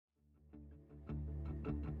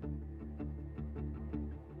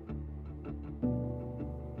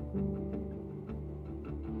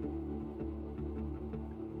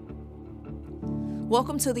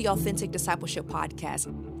Welcome to the Authentic Discipleship Podcast,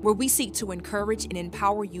 where we seek to encourage and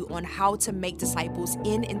empower you on how to make disciples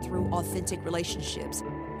in and through authentic relationships,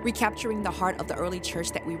 recapturing the heart of the early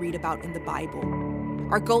church that we read about in the Bible.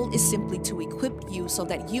 Our goal is simply to equip you so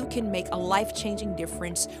that you can make a life-changing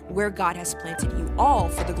difference where God has planted you, all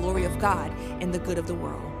for the glory of God and the good of the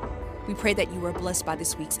world. We pray that you are blessed by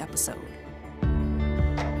this week's episode.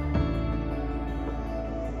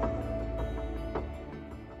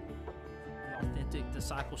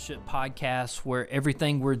 Discipleship podcast, where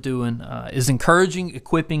everything we're doing is encouraging,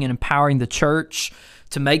 equipping, and empowering the church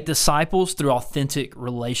to make disciples through authentic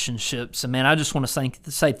relationships. And man, I just want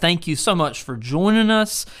to say thank you so much for joining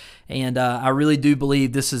us. And I really do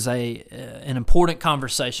believe this is an important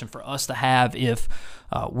conversation for us to have if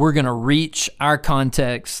we're going to reach our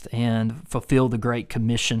context and fulfill the Great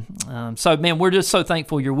Commission. So man, we're just so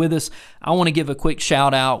thankful you're with us. I want to give a quick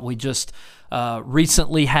shout out. We just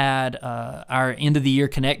recently had our end of the year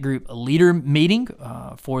Connect Group leader meeting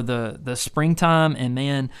for the springtime, and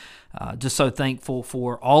man, just so thankful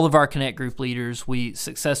for all of our Connect Group leaders. We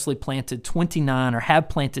successfully planted 29 or have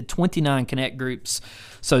planted 29 Connect Groups.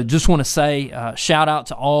 So just want to say shout out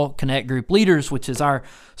to all Connect Group leaders, which is our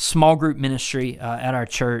small group ministry at our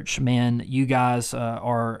church. Man, you guys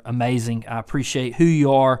are amazing. I appreciate who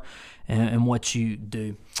you are and what you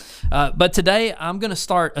do. But today I'm going to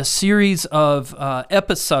start a series of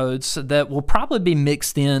episodes that will probably be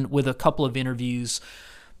mixed in with a couple of interviews.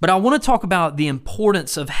 But I want to talk about the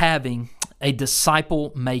importance of having a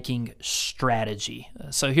disciple-making strategy.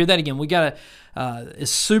 So hear that again.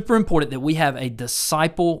 It's super important that we have a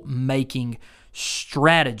disciple-making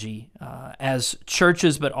strategy as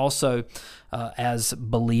churches, but also as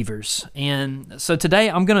believers. And so today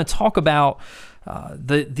I'm going to talk about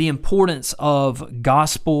the importance of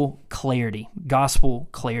gospel clarity.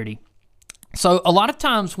 So a lot of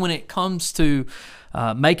times when it comes to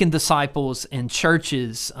making disciples in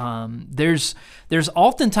churches, there's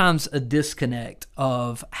oftentimes a disconnect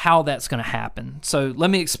of how that's going to happen. So let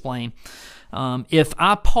me explain. If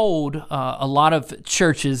I polled a lot of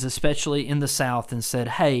churches, especially in the South, and said,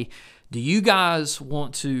 hey, do you guys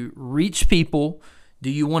want to reach people? Do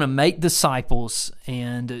you want to make disciples,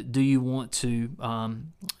 and do you want to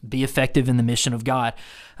be effective in the mission of God?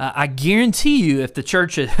 I guarantee you, if the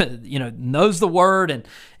church knows the word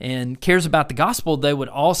and cares about the gospel, they would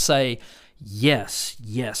all say, yes,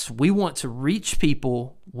 we want to reach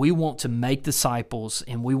people, we want to make disciples,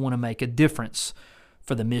 and we want to make a difference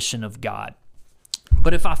for the mission of God.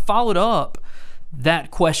 But if I followed up that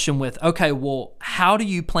question with, okay, well, how do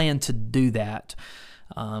you plan to do that?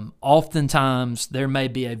 Oftentimes there may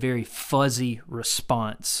be a very fuzzy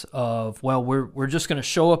response of, well, we're just going to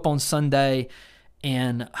show up on Sunday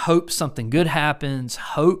and hope something good happens,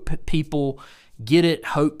 hope people get it,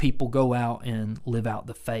 hope people go out and live out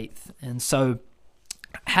the faith. And so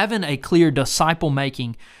having a clear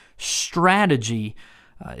disciple-making strategy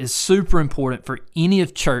is super important for any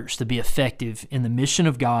of church to be effective in the mission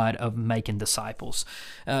of God of making disciples.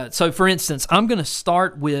 So for instance, I'm going to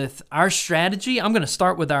start with our strategy. I'm going to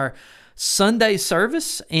start with our Sunday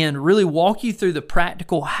service and really walk you through the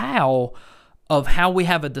practical how we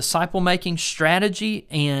have a disciple-making strategy.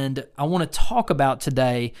 And I want to talk about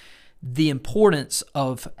today the importance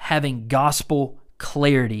of having gospel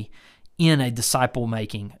clarity in a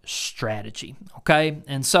disciple-making strategy, okay?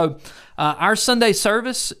 And so our Sunday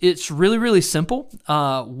service, it's really, really simple.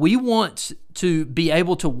 We want to be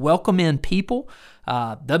able to welcome in people,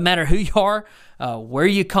 doesn't matter who you are, where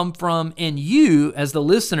you come from, and you, as the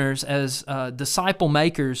listeners, as disciple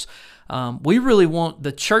makers, we really want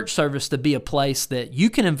the church service to be a place that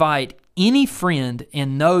you can invite any friend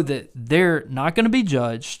and know that they're not going to be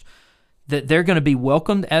judged, that they're going to be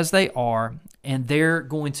welcomed as they are, and they're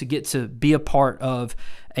going to get to be a part of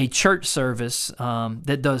a church service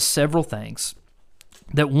that does several things.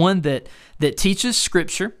 That teaches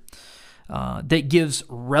Scripture, that gives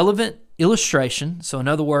relevant illustration. So in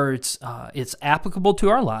other words, it's applicable to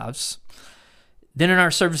our lives. Then in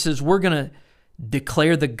our services, we're going to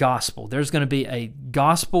declare the gospel. There's going to be a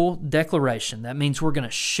gospel declaration. That means we're going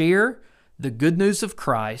to share the good news of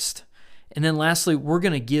Christ. And then lastly, we're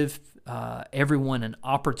going to give everyone an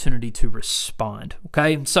opportunity to respond.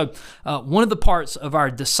 Okay, so one of the parts of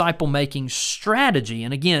our disciple-making strategy,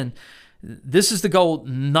 and again, this is the goal,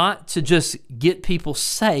 not to just get people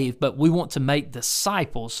saved, but we want to make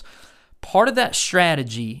disciples. Part of that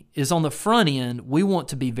strategy is on the front end, we want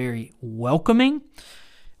to be very welcoming.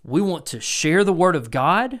 We want to share the Word of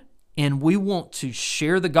God, and we want to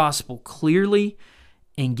share the gospel clearly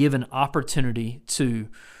and give an opportunity to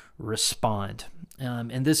respond.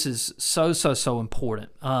 And this is so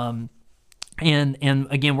important. And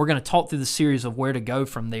again, we're going to talk through the series of where to go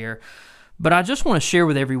from there. But I just want to share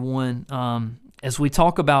with everyone, as we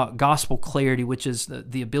talk about gospel clarity, which is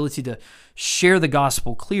the ability to share the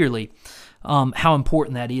gospel clearly, how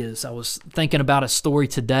important that is. I was thinking about a story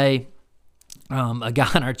today. A guy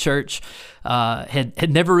in our church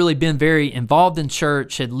had never really been very involved in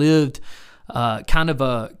church, had lived kind of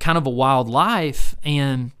a wild life.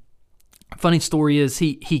 And funny story is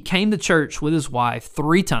he came to church with his wife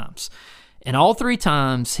 3 times. And all 3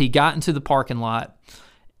 times he got into the parking lot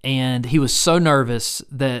and he was so nervous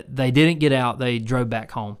that they didn't get out. They drove back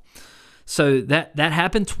home. So that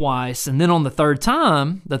happened twice. And then on the 3rd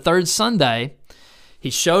time, the 3rd Sunday, he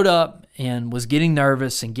showed up and was getting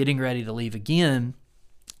nervous and getting ready to leave again.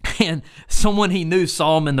 And someone he knew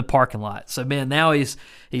saw him in the parking lot. So man, now he's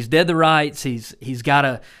dead to rights. He's got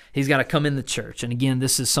to come in the church. And again,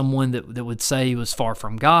 this is someone that would say he was far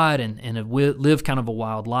from God and had lived kind of a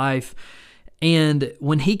wild life. And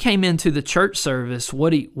when he came into the church service,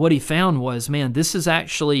 what he found was, man, this is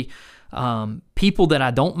actually people that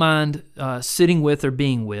I don't mind sitting with or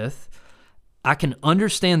being with. I can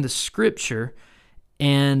understand the scripture.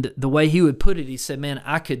 And the way he would put it, he said, man,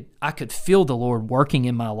 I could feel the Lord working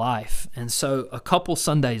in my life. And so a couple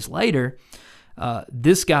Sundays later,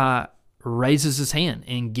 this guy raises his hand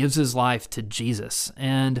and gives his life to Jesus.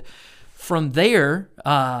 And from there,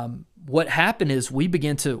 what happened is we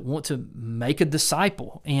began to want to make a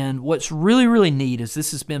disciple. And what's really, really neat is this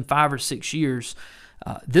has been 5 or 6 years.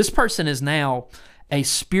 This person is now a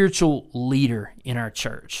spiritual leader in our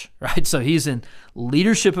church, right? So he's in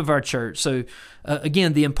leadership of our church. So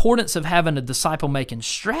again, the importance of having a disciple-making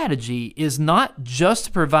strategy is not just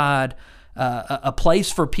to provide a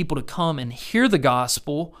place for people to come and hear the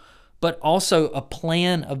gospel, but also a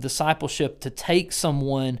plan of discipleship to take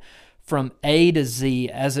someone from A to Z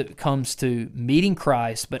as it comes to meeting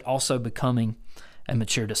Christ, but also becoming a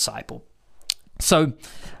mature disciple. So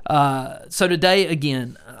today,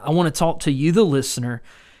 again, I want to talk to you, the listener,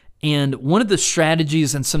 and one of the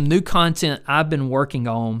strategies and some new content I've been working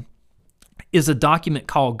on is a document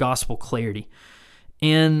called Gospel Clarity.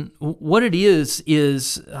 And what it is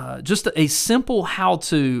just a simple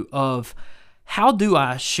how-to of how do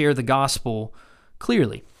I share the gospel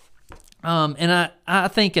clearly. And I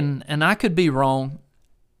think, and I could be wrong,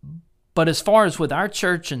 but as far as with our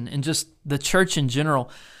church and just the church in general,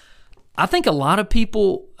 I think a lot of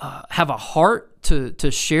people have a heart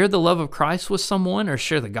to share the love of Christ with someone or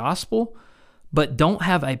share the gospel, but don't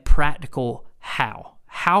have a practical how.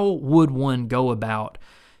 How would one go about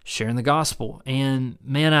sharing the gospel? And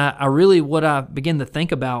man, I really, what I began to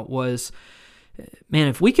think about was, man,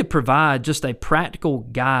 if we could provide just a practical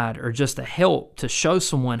guide or just a help to show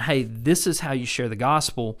someone, hey, this is how you share the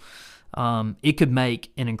gospel, it could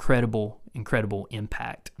make an incredible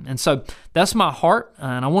impact. And so that's my heart,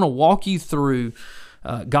 and I want to walk you through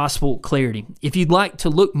gospel clarity. If you'd like to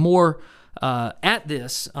look more at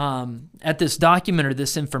this document or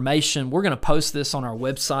this information, we're going to post this on our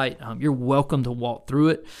website. You're welcome to walk through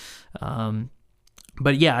it.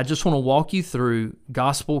 But yeah, I just want to walk you through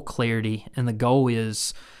gospel clarity, and the goal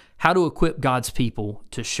is how to equip God's people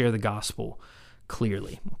to share the gospel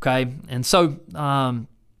clearly. Okay, and so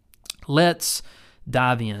let's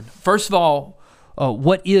dive in. First of all,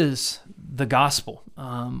 what is the gospel?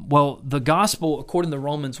 Well, the gospel, according to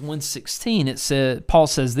Romans 1:16, Paul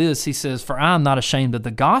says this. He says, "For I am not ashamed of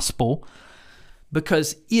the gospel,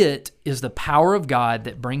 because it is the power of God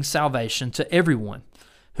that brings salvation to everyone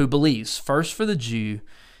who believes, first for the Jew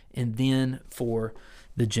and then for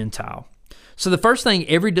the Gentile." So the first thing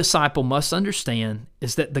every disciple must understand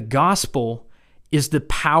is that the gospel is the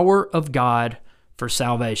power of God for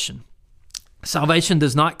salvation. Salvation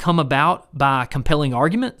does not come about by compelling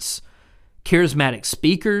arguments, charismatic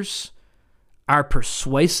speakers, our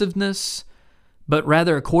persuasiveness, but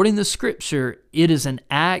rather, according to Scripture, it is an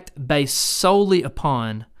act based solely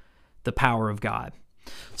upon the power of God.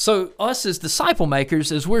 So us as disciple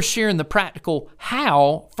makers, as we're sharing the practical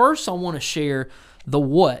how, first I want to share the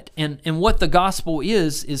what. And what the gospel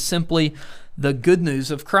is simply the good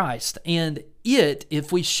news of Christ. And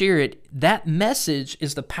if we share it, that message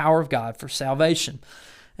is the power of God for salvation.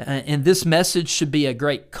 And this message should be a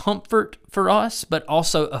great comfort for us, but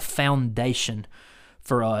also a foundation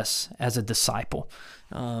for us as a disciple.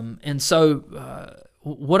 And so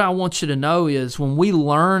what I want you to know is when we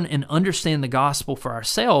learn and understand the gospel for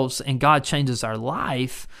ourselves and God changes our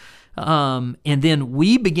life, and then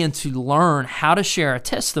we begin to learn how to share our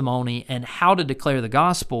testimony and how to declare the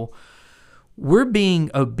gospel, we're being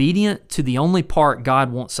obedient to the only part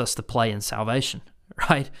God wants us to play in salvation,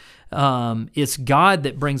 right? It's God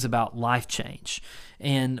that brings about life change.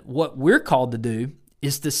 And what we're called to do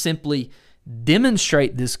is to simply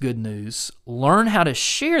demonstrate this good news, learn how to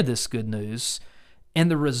share this good news, and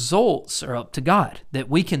the results are up to God. That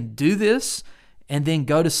we can do this and then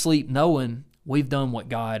go to sleep knowing we've done what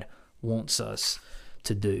God wants us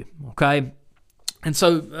to do, okay? And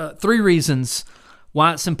so 3 reasons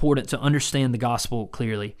why it's important to understand the gospel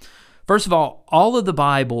clearly. First of all of the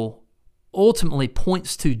Bible ultimately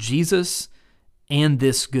points to Jesus and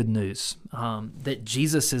this good news, that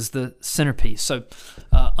Jesus is the centerpiece. So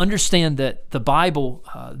understand that the Bible,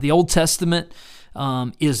 the Old Testament,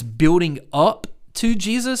 is building up to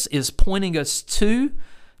Jesus, is pointing us to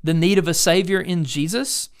the need of a Savior in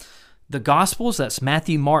Jesus. The Gospels, that's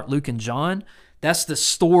Matthew, Mark, Luke, and John, that's the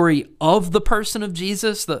story of the person of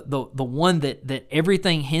Jesus, the one that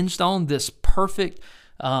everything hinged on, this perfect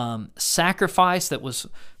sacrifice that was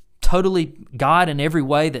totally God in every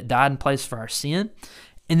way, that died in place for our sin.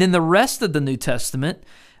 And then the rest of the New Testament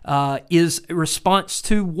is a response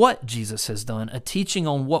to what Jesus has done, a teaching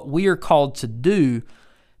on what we are called to do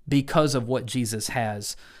because of what Jesus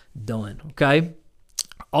has done, okay?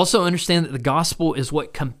 Also understand that the gospel is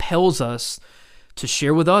what compels us to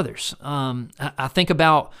share with others. I think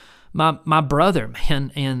about my brother,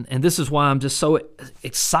 man, and this is why I'm just so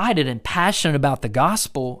excited and passionate about the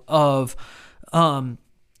gospel of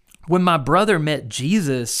when my brother met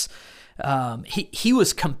Jesus, he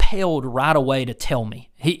was compelled right away to tell me.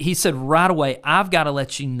 He said right away, I've got to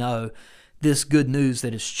let you know this good news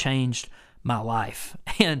that has changed my life.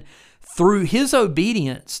 And through his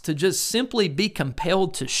obedience to just simply be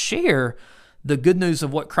compelled to share the good news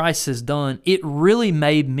of what Christ has done, it really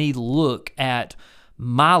made me look at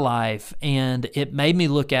my life, and it made me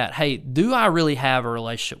look at, hey, do I really have a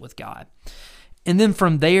relationship with God? And then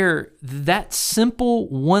from there, that simple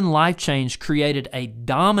one life change created a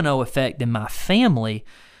domino effect in my family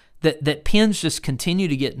that pins just continue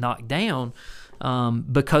to get knocked down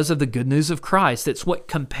because of the good news of Christ. It's what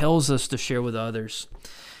compels us to share with others.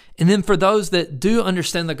 And then for those that do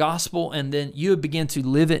understand the gospel and then you begin to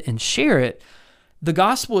live it and share it, the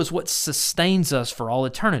gospel is what sustains us for all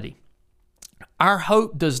eternity. Our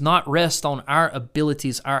hope does not rest on our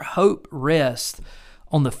abilities. Our hope rests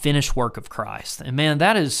on the finished work of Christ. And man,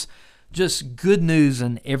 that is just good news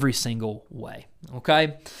in every single way,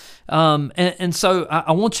 okay? And so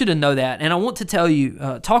I want you to know that. And I want to tell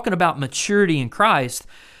you, talking about maturity in Christ,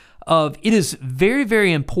 it is very,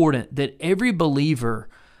 very important that every believer,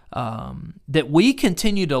 that we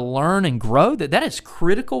continue to learn and grow, that is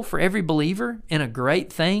critical for every believer and a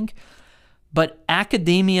great thing. But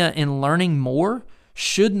academia and learning more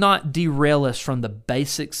should not derail us from the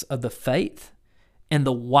basics of the faith and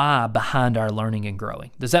the why behind our learning and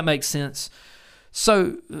growing. Does that make sense?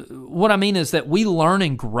 So what I mean is that we learn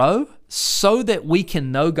and grow so that we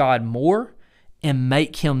can know God more and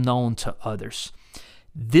make Him known to others.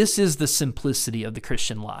 This is the simplicity of the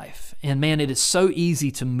Christian life. And man, it is so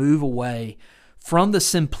easy to move away from the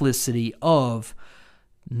simplicity of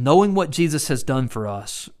knowing what Jesus has done for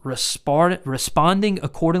us, responding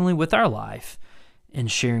accordingly with our life, and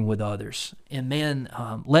sharing with others. And man,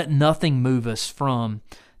 let nothing move us from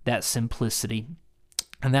that simplicity.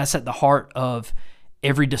 And that's at the heart of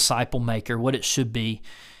every disciple maker. What it should be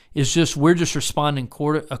is just we're just responding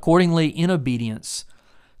accordingly in obedience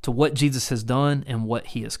to what Jesus has done and what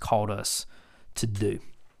He has called us to do.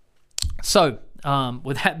 So,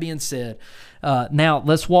 with that being said, now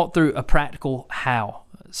let's walk through a practical how.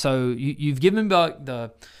 So you've given back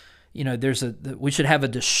we should have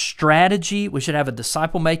a strategy. We should have a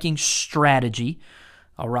disciple-making strategy,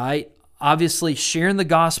 all right? Obviously, sharing the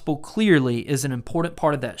gospel clearly is an important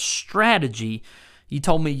part of that strategy. You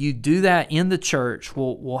told me you do that in the church.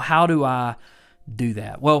 Well, how do I do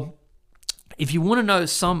that? Well, if you want to know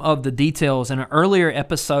some of the details, in an earlier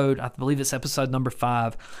episode, I believe it's episode number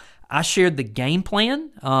 5, I shared the game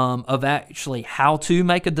plan of actually how to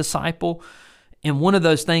make a disciple. And one of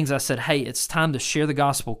those things I said, hey, it's time to share the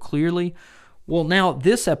gospel clearly. Well, now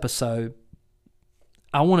this episode,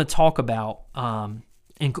 I want to talk about and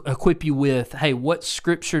equip you with, hey, what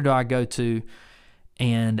scripture do I go to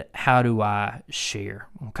and how do I share,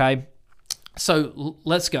 okay? So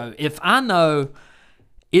let's go. If I know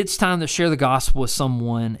it's time to share the gospel with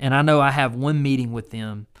someone and I know I have one meeting with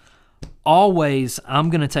them, always I'm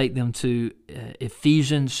going to take them to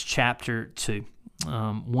Ephesians chapter 2.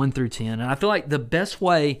 1 through 10. And I feel like the best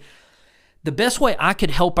way I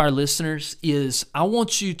could help our listeners is I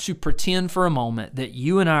want you to pretend for a moment that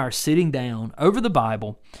you and I are sitting down over the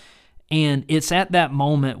Bible And it's at that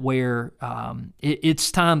moment where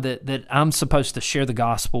it's time that I'm supposed to share the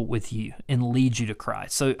gospel with you and lead you to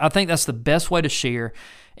Christ. So I think that's the best way to share.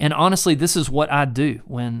 And honestly, this is what I do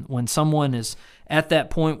when someone is at that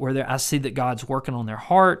point where I see that God's working on their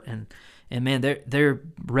heart and man, they're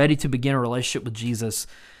ready to begin a relationship with Jesus.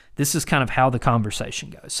 This is kind of how the conversation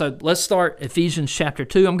goes. So let's start Ephesians chapter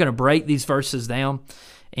 2. I'm going to break these verses down,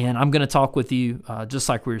 and I'm going to talk with you just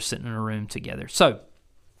like we were sitting in a room together. So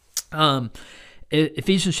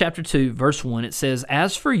Ephesians chapter 2, verse 1, it says,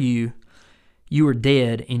 "As for you, you were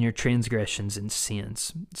dead in your transgressions and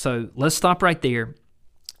sins." So let's stop right there.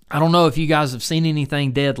 I don't know if you guys have seen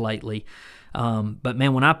anything dead lately, but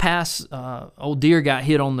man, when I pass, old deer got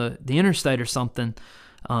hit on the interstate or something,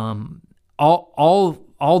 all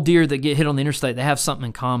deer that get hit on the interstate, they have something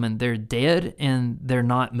in common. They're dead and they're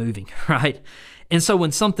not moving, right? And so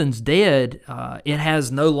when something's dead, it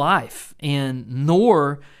has no life, and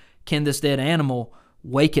nor can this dead animal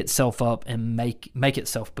wake itself up and make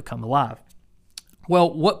itself become alive.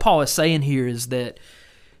 Well, what Paul is saying here is that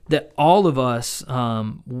all of us,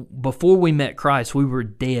 before we met Christ, we were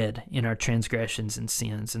dead in our transgressions and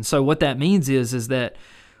sins. And so what that means is that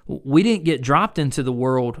we didn't get dropped into the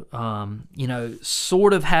world,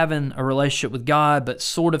 sort of having a relationship with God, but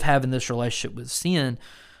sort of having this relationship with sin.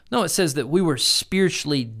 No, it says that we were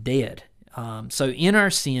spiritually dead. So in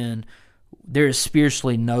our sin, there is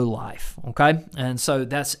spiritually no life, okay? And so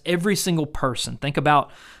that's every single person. Think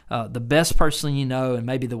about the best person you know and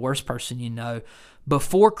maybe the worst person you know.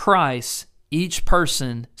 Before Christ, each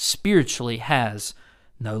person spiritually has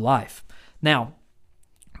no life. Now,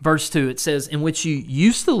 verse 2, it says, "In which you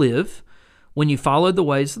used to live when you followed the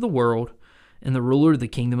ways of the world and the ruler of the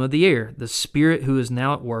kingdom of the air, the spirit who is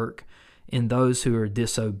now at work in those who are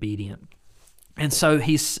disobedient." And so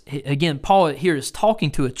Paul here is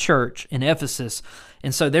talking to a church in Ephesus,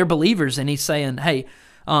 and so they're believers, and he's saying, hey,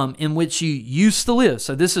 in which you used to live.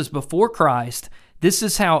 So this is before Christ. This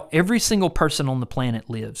is how every single person on the planet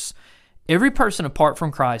lives. Every person apart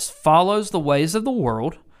from Christ follows the ways of the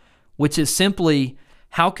world, which is simply,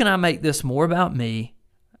 how can I make this more about me?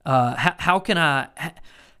 How can I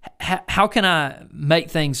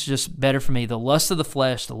make things just better for me? The lust of the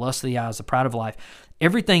flesh, the lust of the eyes, the pride of life.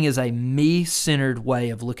 Everything is a me-centered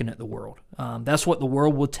way of looking at the world. That's what the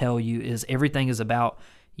world will tell you, is everything is about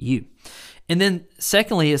you. And then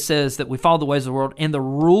secondly, it says that we follow the ways of the world and the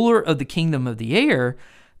ruler of the kingdom of the air,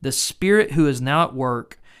 the spirit who is now at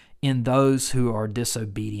work in those who are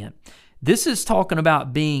disobedient. This is talking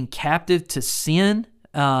about being captive to sin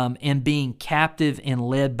and being captive and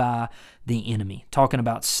led by the enemy, talking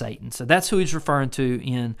about Satan. So that's who he's referring to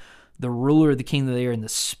in the ruler of the kingdom of the air and the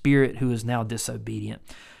spirit who is now disobedient.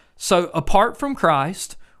 So apart from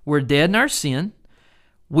Christ, we're dead in our sin.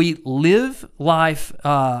 We live life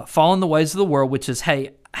following the ways of the world, which is,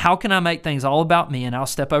 hey, how can I make things all about me? And I'll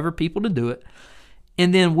step over people to do it.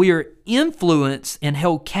 And then we are influenced and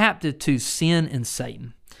held captive to sin and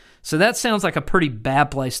Satan. So that sounds like a pretty bad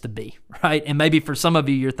place to be, right? And maybe for some of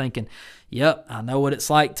you, you're thinking, yep, I know what it's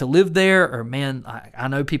like to live there, or man, I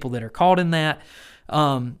know people that are caught in that.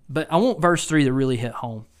 But I want verse 3 to really hit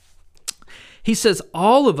home. He says,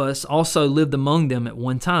 all of us also lived among them at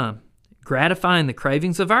one time, gratifying the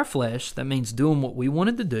cravings of our flesh, that means doing what we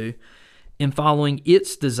wanted to do, and following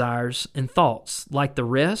its desires and thoughts. Like the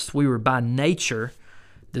rest, we were by nature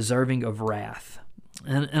deserving of wrath.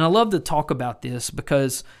 And I love to talk about this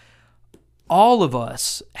because all of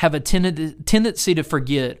us have a tendency to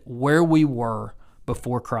forget where we were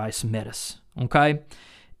before Christ met us, okay?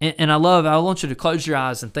 And I want you to close your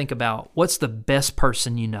eyes and think about what's the best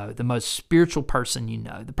person you know, the most spiritual person you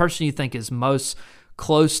know, the person you think is most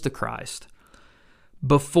close to Christ.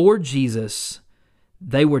 Before Jesus,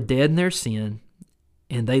 they were dead in their sin,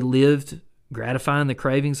 and they lived gratifying the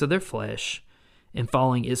cravings of their flesh and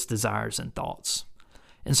following its desires and thoughts.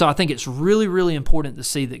 And so I think it's really, really important to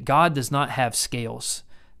see that God does not have scales,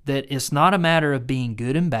 that it's not a matter of being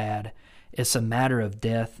good and bad, it's a matter of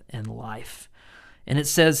death and life. And it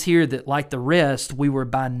says here that like the rest, we were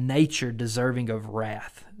by nature deserving of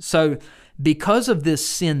wrath. So because of this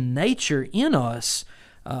sin nature in us,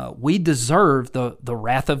 we deserve the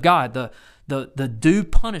wrath of God, the due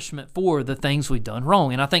punishment for the things we've done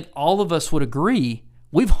wrong. And I think all of us would agree,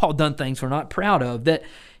 we've all done things we're not proud of, that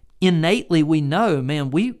innately we know,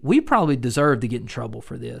 man, we probably deserve to get in trouble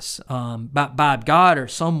for this by God or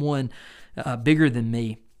someone bigger than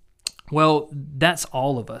me. Well, that's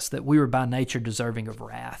all of us, that we were by nature deserving of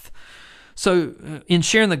wrath. So in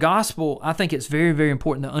sharing the gospel, I think it's very, very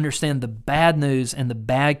important to understand the bad news and the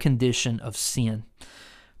bad condition of sin.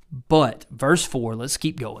 But verse 4, let's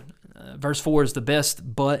keep going. Verse 4 is the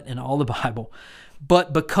best but in all the Bible.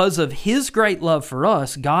 But because of his great love for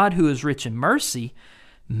us, God, who is rich in mercy,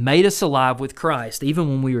 made us alive with Christ, even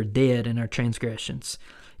when we were dead in our transgressions.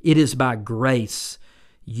 It is by grace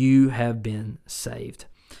you have been saved.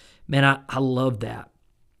 Man, I love that.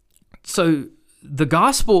 So the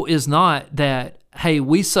gospel is not that, hey,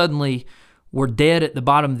 we suddenly were dead at the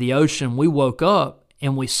bottom of the ocean, we woke up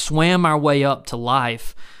and we swam our way up to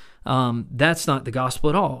life. That's not the gospel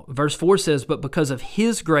at all. Verse 4 says, but because of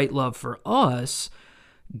his great love for us,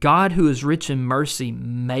 God, who is rich in mercy,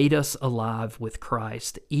 made us alive with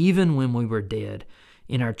Christ, even when we were dead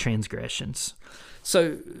in our transgressions.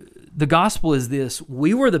 So the gospel is this: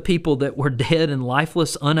 we were the people that were dead and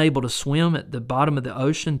lifeless, unable to swim at the bottom of the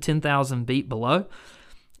ocean, 10,000 feet below.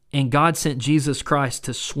 And God sent Jesus Christ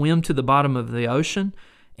to swim to the bottom of the ocean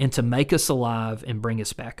and to make us alive and bring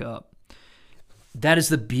us back up. That is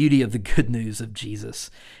the beauty of the good news of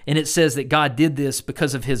Jesus. And it says that God did this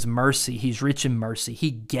because of his mercy. He's rich in mercy.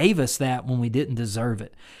 He gave us that when we didn't deserve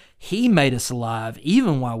it. He made us alive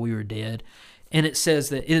even while we were dead. And it says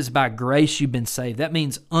that it is by grace you've been saved. That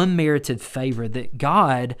means unmerited favor, that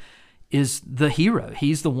God is the hero.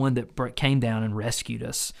 He's the one that came down and rescued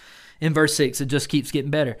us. In verse 6, it just keeps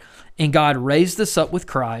getting better. And God raised us up with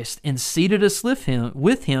Christ and seated us with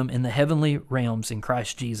him in the heavenly realms in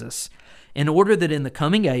Christ Jesus, in order that in the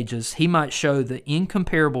coming ages he might show the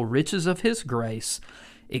incomparable riches of his grace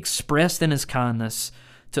expressed in his kindness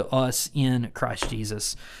to us in Christ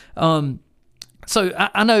Jesus. So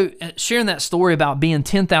I know sharing that story about being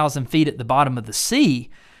 10,000 feet at the bottom of the sea,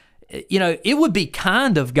 it would be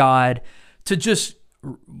kind of God to just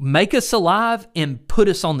make us alive and put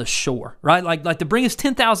us on the shore, right? Like to bring us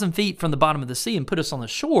 10,000 feet from the bottom of the sea and put us on the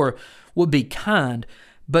shore would be kind.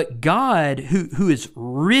 But God, who is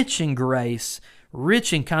rich in grace,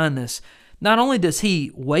 rich in kindness, not only does he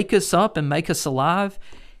wake us up and make us alive,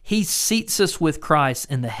 he seats us with Christ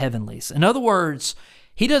in the heavenlies. In other words,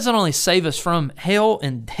 he doesn't only save us from hell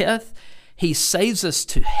and death, he saves us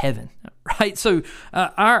to heaven, right? So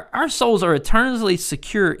our souls are eternally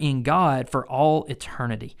secure in God for all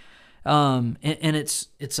eternity. And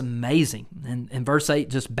it's amazing. And verse 8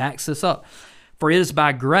 just backs this up. For it is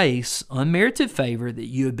by grace, unmerited favor, that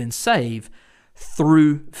you have been saved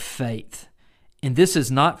through faith. And this is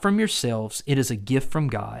not from yourselves, it is a gift from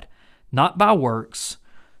God, not by works,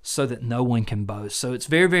 so that no one can boast. So it's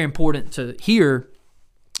very, very important to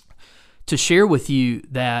share with you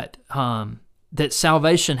that that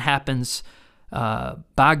salvation happens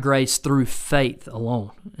by grace through faith alone.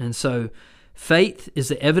 And so faith is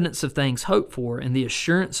the evidence of things hoped for and the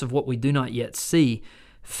assurance of what we do not yet see.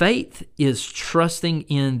 Faith is trusting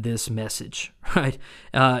in this message, right?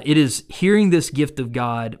 It is hearing this gift of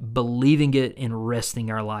God, believing it, and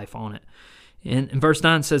resting our life on it. And verse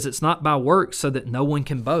 9 says it's not by works so that no one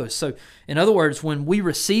can boast. So in other words, when we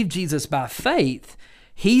receive Jesus by faith,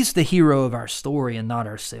 he's the hero of our story and not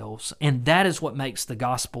ourselves. And that is what makes the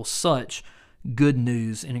gospel such good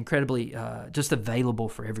news and incredibly just available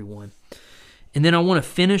for everyone. And then I want to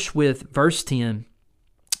finish with verse 10.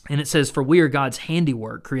 And it says, for we are God's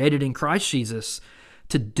handiwork, created in Christ Jesus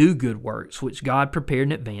to do good works, which God prepared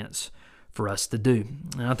in advance for us to do.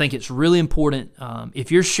 And I think it's really important,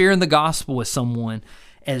 if you're sharing the gospel with someone,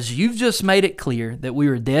 as you've just made it clear that we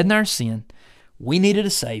were dead in our sin, we needed a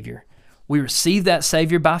Savior. We received that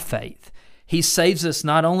Savior by faith. He saves us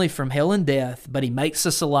not only from hell and death, but he makes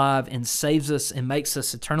us alive and saves us and makes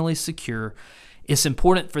us eternally secure. It's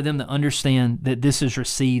important for them to understand that this is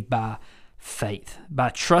received by faith, by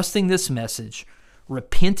trusting this message,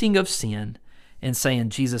 repenting of sin, and saying,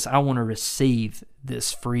 Jesus, I want to receive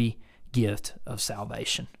this free gift of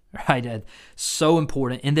salvation, right? So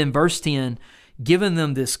important. And then verse 10, giving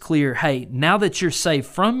them this clear, hey, now that you're saved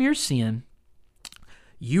from your sin,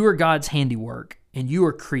 you are God's handiwork and you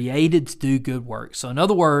are created to do good work. So in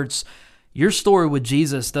other words, your story with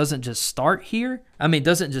Jesus doesn't just start here.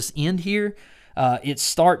 Doesn't just end here. It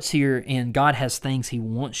starts here, and God has things he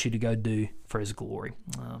wants you to go do for his glory.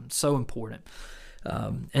 So important.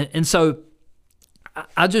 And so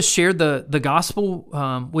I just shared the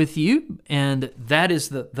gospel with you, and that is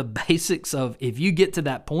the basics of, if you get to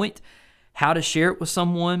that point, how to share it with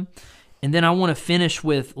someone. And then I want to finish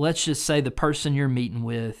with, let's just say the person you're meeting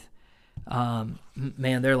with,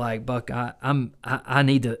 they're like, Buck, I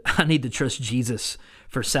need to trust Jesus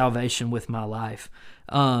for salvation with my life.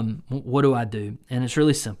 What do I do? And it's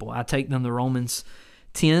really simple. I take them to Romans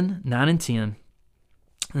 10, 9 and 10,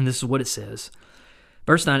 and this is what it says.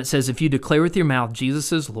 Verse 9, it says, if you declare with your mouth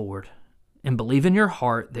Jesus is Lord and believe in your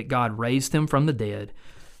heart that God raised him from the dead,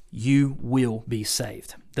 you will be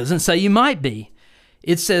saved. Doesn't say you might be.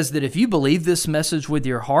 It says that if you believe this message with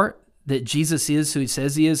your heart, that Jesus is who he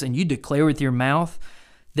says he is, and you declare with your mouth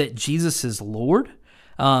that Jesus is Lord,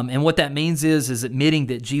 and what that means is admitting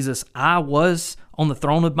that Jesus, I was on the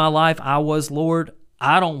throne of my life, I was Lord,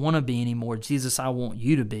 I don't want to be anymore. Jesus, I want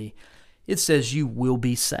you to be. It says you will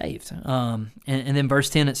be saved. And then verse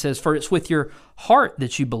 10, it says, for it's with your heart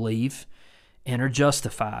that you believe and are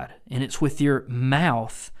justified, and it's with your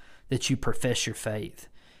mouth that you profess your faith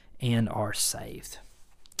and are saved.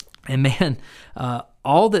 And man,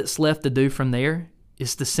 all that's left to do from there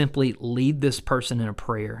is to simply lead this person in a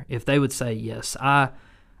prayer. If they would say, yes, I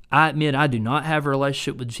admit I do not have a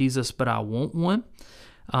relationship with Jesus, but I want one.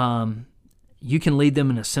 You can lead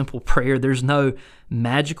them in a simple prayer. There's no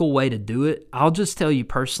magical way to do it. I'll just tell you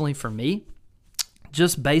personally, for me,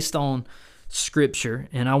 just based on Scripture,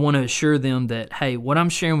 and I want to assure them that, hey, what I'm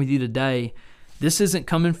sharing with you today, this isn't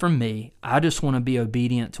coming from me. I just want to be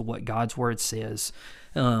obedient to what God's Word says.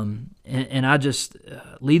 And I just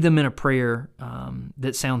lead them in a prayer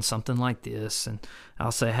that sounds something like this. And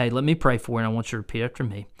I'll say, hey, let me pray for you, and I want you to repeat after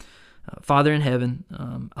me. Father in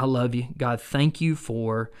heaven, I love you. God, thank you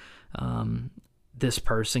for this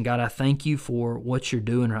person. God, I thank you for what you're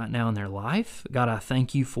doing right now in their life. God, I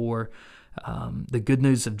thank you for the good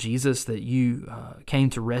news of Jesus, that you came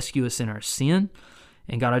to rescue us in our sin.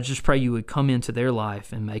 And God, I just pray you would come into their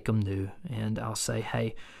life and make them new. And I'll say,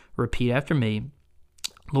 hey, repeat after me.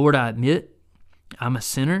 Lord, I admit I'm a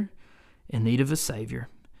sinner in need of a Savior.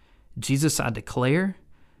 Jesus, I declare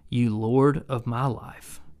you Lord of my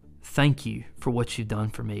life. Thank you for what you've done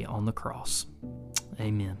for me on the cross.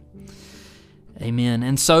 Amen. Amen.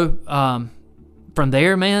 And so from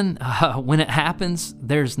there, man, when it happens,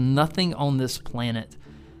 there's nothing on this planet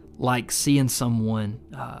like seeing someone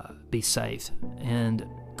be saved and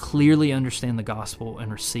clearly understand the gospel and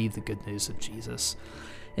receive the good news of Jesus.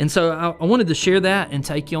 And so I wanted to share that and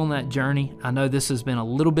take you on that journey. I know this has been a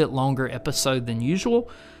little bit longer episode than usual,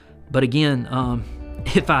 but again,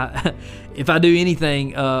 if I do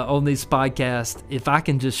anything on these podcasts, if I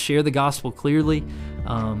can just share the gospel clearly,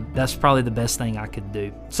 that's probably the best thing I could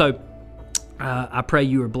do. So I pray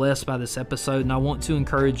you are blessed by this episode, and I want to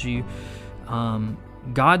encourage you.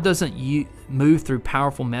 God doesn't move through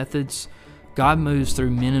powerful methods. God moves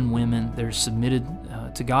through men and women that are submitted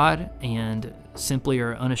to God and simply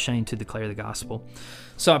are unashamed to declare the gospel.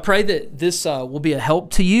 So I pray that this will be a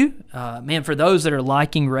help to you. Man, for those that are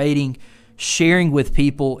liking, rating, sharing with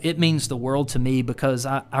people, it means the world to me, because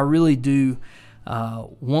I really do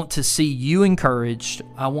want to see you encouraged.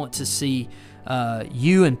 I want to see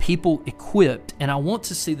you and people equipped, and I want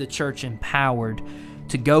to see the church empowered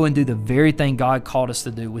to go and do the very thing God called us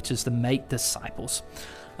to do, which is to make disciples.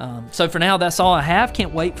 So for now, that's all I have.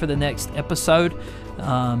 Can't wait for the next episode.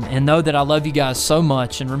 And know that I love you guys so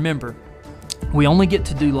much. And remember, we only get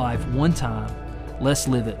to do life one time. Let's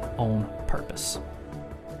live it on purpose.